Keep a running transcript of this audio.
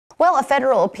Well, a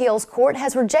federal appeals court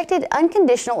has rejected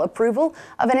unconditional approval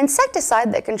of an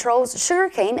insecticide that controls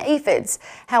sugarcane aphids.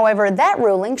 However, that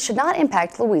ruling should not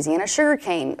impact Louisiana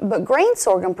sugarcane, but grain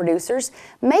sorghum producers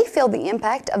may feel the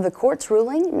impact of the court's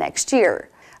ruling next year.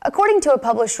 According to a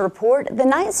published report, the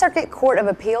Ninth Circuit Court of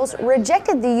Appeals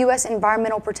rejected the U.S.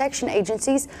 Environmental Protection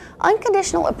Agency's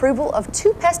unconditional approval of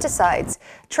two pesticides,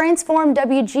 Transform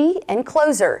WG and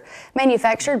Closer.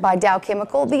 Manufactured by Dow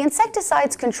Chemical, the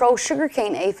insecticides control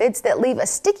sugarcane aphids that leave a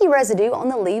sticky residue on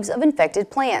the leaves of infected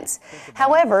plants.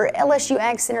 However, LSU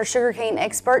Ag Center sugarcane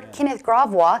expert Kenneth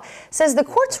Gravois says the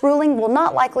court's ruling will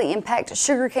not likely impact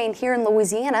sugarcane here in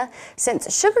Louisiana,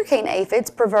 since sugarcane aphids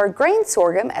prefer grain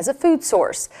sorghum as a food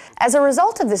source. As a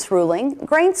result of this ruling,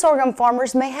 grain sorghum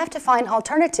farmers may have to find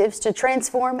alternatives to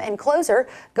Transform and Closer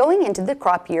going into the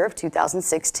crop year of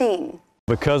 2016.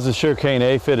 Because the sugarcane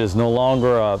aphid is no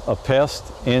longer a pest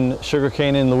in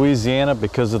sugarcane in Louisiana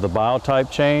because of the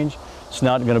biotype change, it's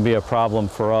not going to be a problem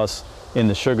for us in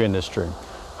the sugar industry.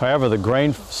 However, the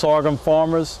grain sorghum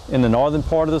farmers in the northern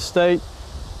part of the state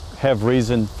have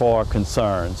reason for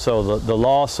concern. So the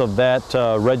loss of that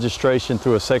registration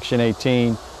through a Section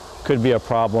 18 could be a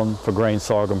problem for grain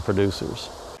sorghum producers.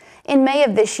 In May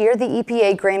of this year, the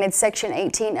EPA granted Section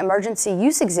 18 emergency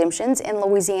use exemptions in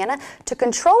Louisiana to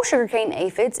control sugarcane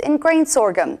aphids in grain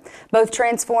sorghum. Both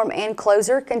Transform and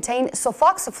Closer contain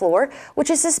sulfoxaflor, which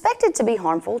is suspected to be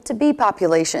harmful to bee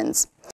populations.